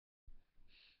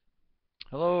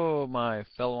Hello, my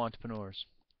fellow entrepreneurs.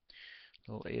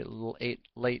 Late in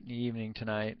the evening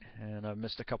tonight, and I've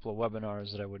missed a couple of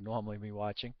webinars that I would normally be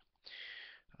watching.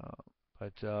 Uh,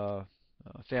 but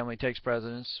family takes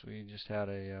precedence. We just had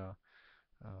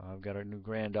I've got a new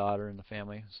granddaughter in the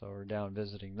family, so we're down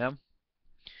visiting them.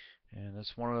 And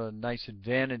that's one of the nice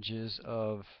advantages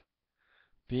of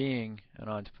being an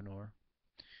entrepreneur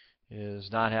is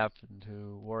not having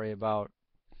to worry about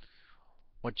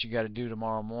what you got to do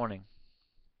tomorrow morning.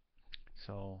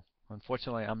 So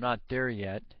unfortunately, I'm not there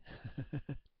yet.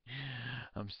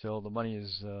 The money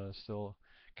is still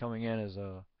coming in as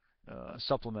a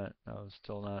supplement. I'm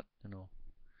still not,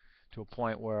 to a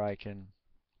point where I can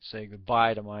say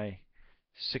goodbye to my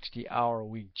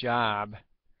 60-hour-a-week job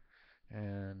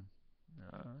and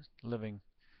living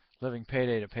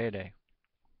payday to payday.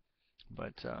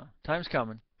 But time's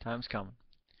coming. Time's coming.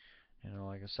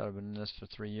 Like I said, I've been in this for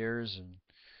 3 years, and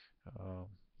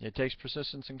it takes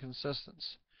persistence and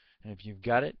consistency. And if you've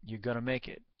got it, you're gonna make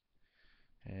it.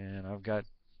 And I've got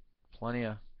plenty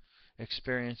of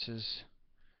experiences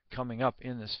coming up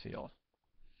in this field.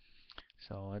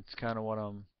 So that's kind of what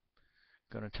I'm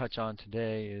going to touch on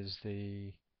today is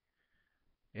the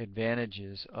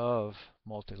advantages of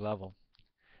multi-level.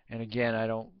 And again, I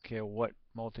don't care what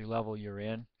multi-level you're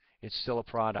in, it's still a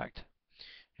product.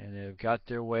 And they've got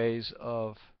their ways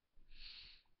of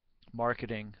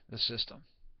marketing the system.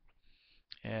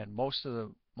 And most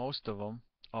of them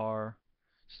are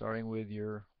starting with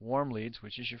your warm leads,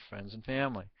 which is your friends and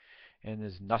family. And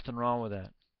there's nothing wrong with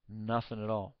that. Nothing at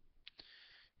all.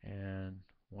 And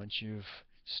once you've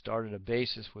started a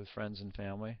basis with friends and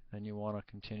family, then you want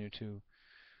to continue to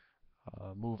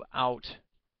move out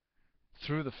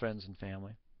through the friends and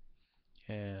family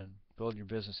and build your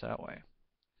business that way.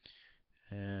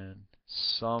 And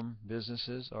some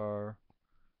businesses are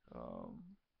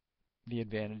the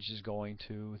advantage is going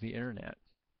to the internet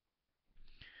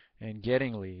and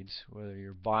getting leads, whether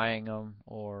you're buying them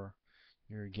or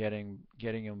you're getting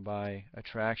them by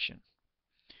attraction.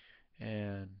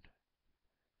 And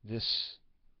this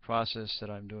process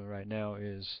that I'm doing right now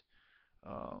is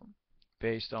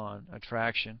based on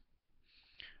attraction,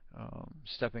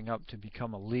 stepping up to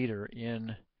become a leader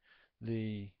in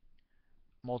the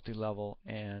multi-level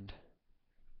and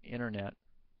internet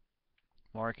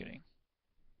marketing.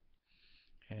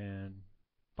 And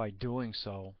by doing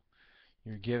so,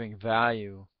 you're giving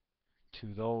value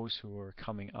to those who are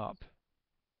coming up.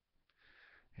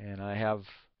 And I have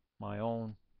my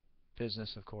own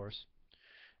business, of course,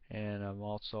 and I'm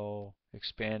also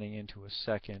expanding into a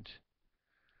second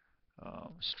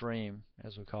stream,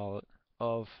 as we call it,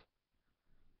 of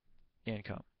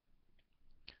income.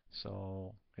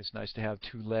 So it's nice to have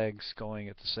two legs going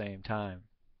at the same time.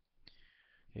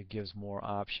 It gives more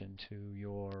option to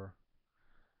your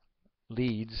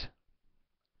leads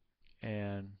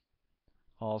and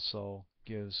also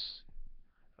gives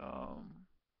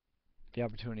the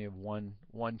opportunity of one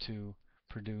to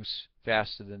produce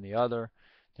faster than the other.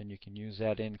 Then you can use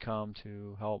that income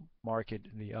to help market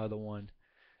the other one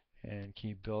and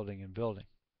keep building and building.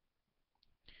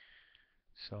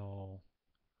 So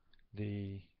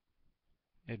the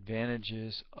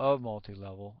advantages of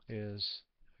multi-level is,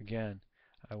 again,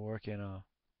 I work in a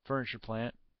furniture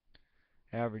plant,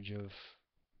 average of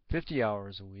 50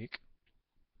 hours a week,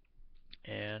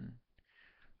 and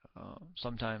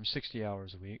sometimes 60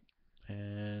 hours a week.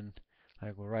 And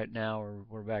right now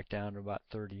we're back down to about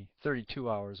 32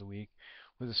 hours a week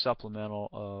with a supplemental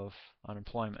of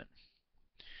unemployment.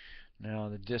 Now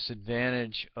the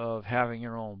disadvantage of having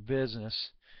your own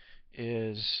business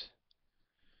is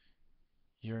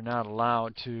you're not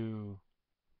allowed to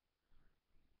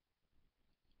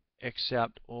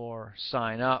accept or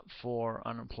sign up for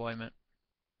unemployment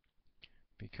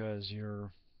because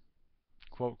you're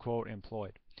quote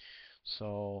employed.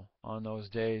 So on those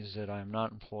days that I'm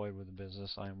not employed with a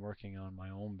business, I'm working on my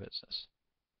own business.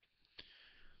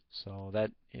 So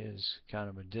that is kind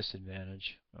of a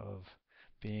disadvantage of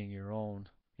being your own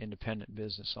independent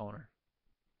business owner.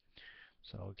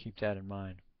 So keep that in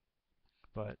mind.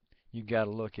 But you've got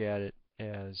to look at it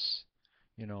as,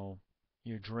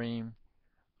 your dream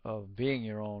of being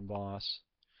your own boss,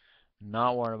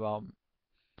 not worrying about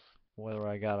whether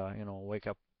I gotta, wake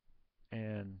up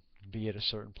and be at a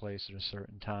certain place at a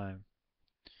certain time,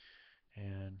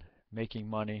 and making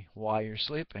money while you're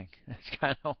sleeping. That's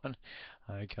kind of what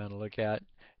I kind of look at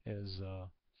as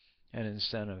an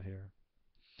incentive here.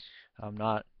 I'm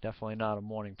definitely not a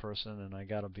morning person, and I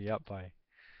gotta be up by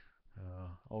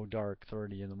dark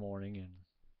 30 in the morning and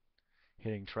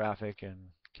hitting traffic and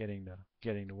getting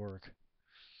to work.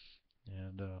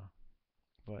 And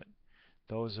but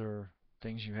those are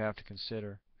things you have to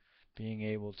consider. Being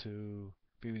able to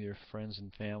be with your friends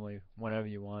and family whenever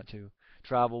you want to,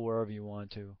 travel wherever you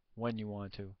want to, when you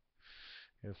want to.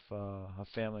 If a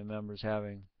family member is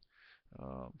having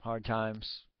hard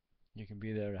times, you can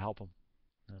be there to help them,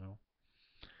 you know.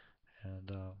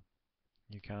 And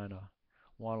you kind of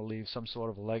want to leave some sort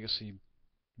of a legacy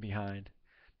behind,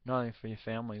 not only for your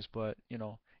families, but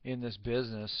in this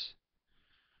business,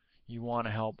 you want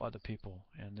to help other people,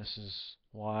 and this is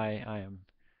why I am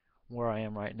where I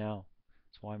am right now.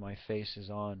 It's why my face is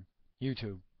on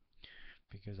YouTube,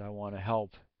 because I want to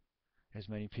help as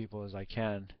many people as I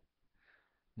can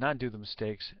not do the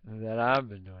mistakes that I've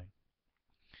been doing,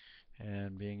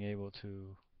 and being able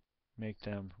to make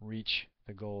them reach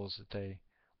the goals that they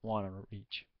want to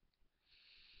reach.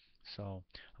 So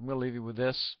I'm going to leave you with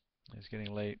this. It's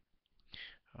getting late.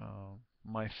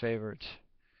 My favorite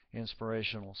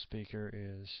inspirational speaker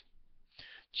is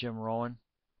Jim Rohn,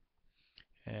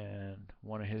 and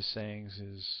one of his sayings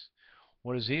is,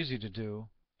 what is easy to do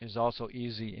is also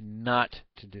easy not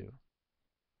to do.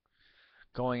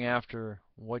 Going after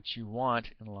what you want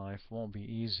in life won't be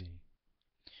easy,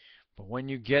 but when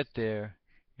you get there,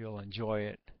 you'll enjoy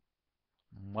it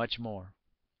much more.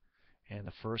 And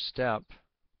the first step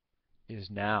is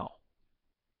now.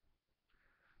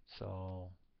 So,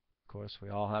 of course, we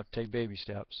all have to take baby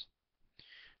steps.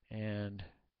 And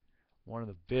one of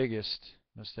the biggest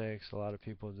mistakes a lot of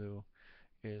people do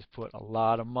is put a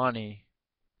lot of money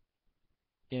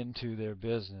into their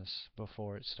business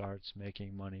before it starts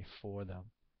making money for them.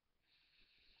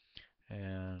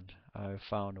 And I've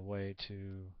found a way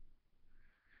to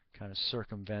kind of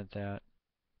circumvent that,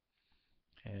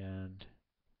 and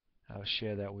I'll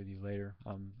share that with you later.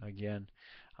 Again,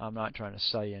 I'm not trying to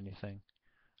sell you anything.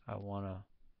 I want to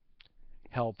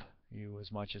help you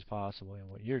as much as possible in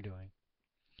what you're doing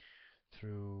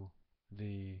through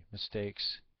the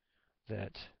mistakes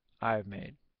that I've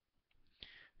made.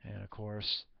 And of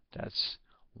course, that's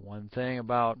one thing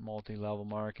about multi-level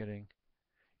marketing,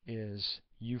 is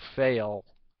you fail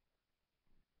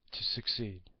to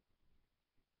succeed.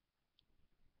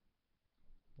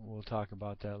 We'll talk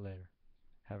about that later.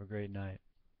 Have a great night.